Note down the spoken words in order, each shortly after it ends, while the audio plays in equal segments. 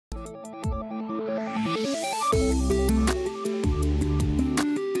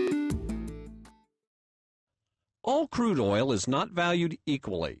crude oil is not valued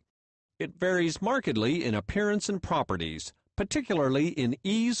equally. It varies markedly in appearance and properties, particularly in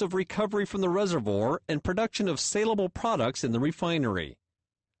ease of recovery from the reservoir and production of saleable products in the refinery.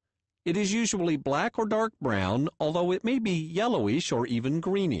 It is usually black or dark brown, although it may be yellowish or even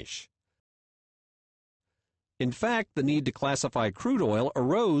greenish. In fact, the need to classify crude oil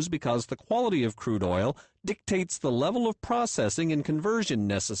arose because the quality of crude oil dictates the level of processing and conversion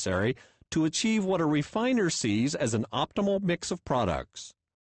necessary to achieve what a refiner sees as an optimal mix of products.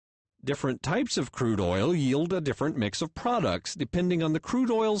 Different types of crude oil yield a different mix of products depending on the crude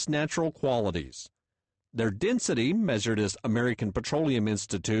oil's natural qualities. Their density, measured as American Petroleum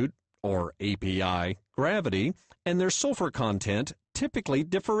Institute, or API, gravity, and their sulfur content typically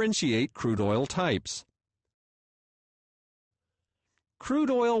differentiate crude oil types.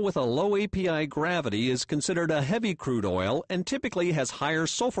 Crude oil with a low API gravity is considered a heavy crude oil and typically has higher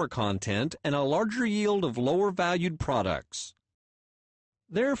sulfur content and a larger yield of lower valued products.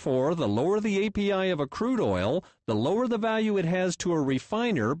 Therefore, the lower the API of a crude oil, the lower the value it has to a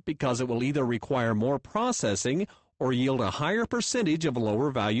refiner because it will either require more processing or yield a higher percentage of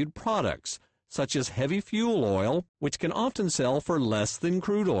lower valued products, such as heavy fuel oil, which can often sell for less than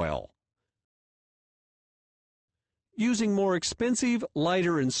crude oil. Using more expensive,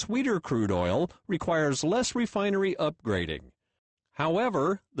 lighter, and sweeter crude oil requires less refinery upgrading.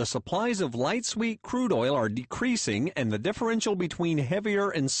 However, the supplies of light sweet crude oil are decreasing and the differential between heavier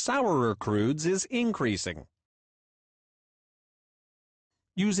and sourer crudes is increasing.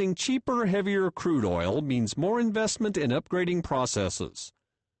 Using cheaper, heavier crude oil means more investment in upgrading processes.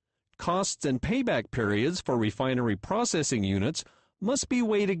 Costs and payback periods for refinery processing units must be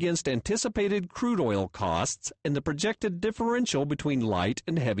weighed against anticipated crude oil costs and the projected differential between light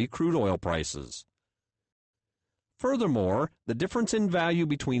and heavy crude oil prices. Furthermore, the difference in value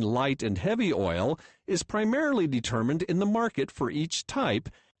between light and heavy oil is primarily determined in the market for each type,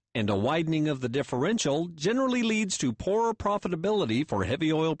 and a widening of the differential generally leads to poorer profitability for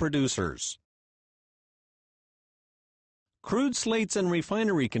heavy oil producers. Crude slates and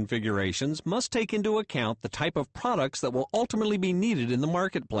refinery configurations must take into account the type of products that will ultimately be needed in the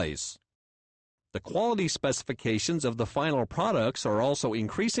marketplace. The quality specifications of the final products are also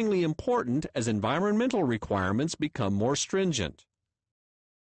increasingly important as environmental requirements become more stringent.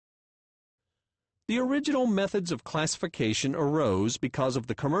 The original methods of classification arose because of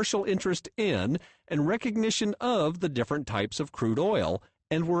the commercial interest in and recognition of the different types of crude oil,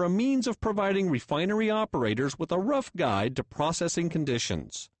 and were a means of providing refinery operators with a rough guide to processing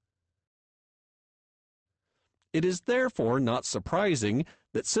conditions. It is therefore not surprising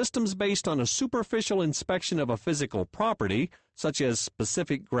that systems based on a superficial inspection of a physical property, such as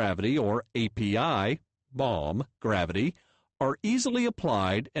specific gravity or API, BOM, gravity, are easily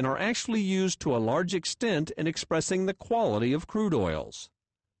applied and are actually used to a large extent in expressing the quality of crude oils.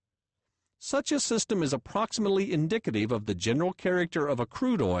 Such a system is approximately indicative of the general character of a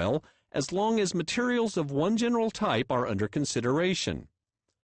crude oil as long as materials of one general type are under consideration.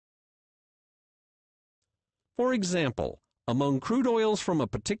 For example, among crude oils from a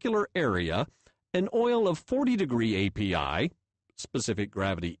particular area, an oil of 40-degree API, specific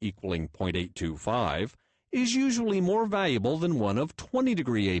gravity equaling 0.825, is usually more valuable than one of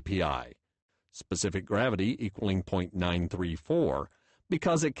 20-degree API, specific gravity equaling 0.934,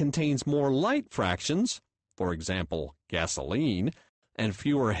 because it contains more light fractions, for example, gasoline, and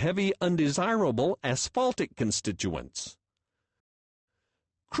fewer heavy, undesirable asphaltic constituents.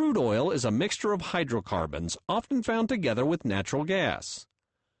 Crude oil is a mixture of hydrocarbons often found together with natural gas.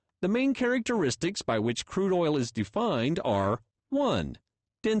 The main characteristics by which crude oil is defined are 1.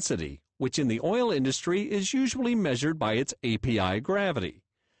 Density, which in the oil industry is usually measured by its API gravity,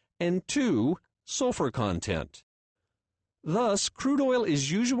 and 2. Sulfur content. Thus, crude oil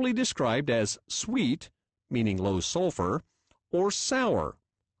is usually described as sweet, meaning low sulfur, or sour,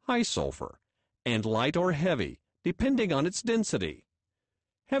 high sulfur, and light or heavy, depending on its density.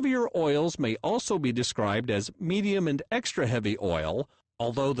 Heavier oils may also be described as medium and extra heavy oil,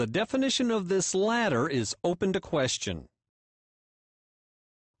 although the definition of this latter is open to question.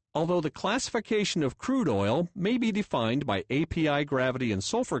 Although the classification of crude oil may be defined by API gravity and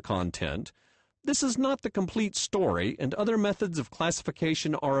sulfur content, this is not the complete story, and other methods of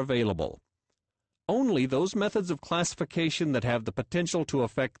classification are available. Only those methods of classification that have the potential to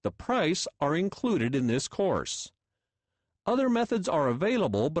affect the price are included in this course. Other methods are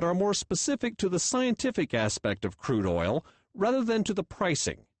available but are more specific to the scientific aspect of crude oil rather than to the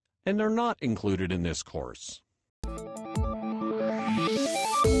pricing, and are not included in this course.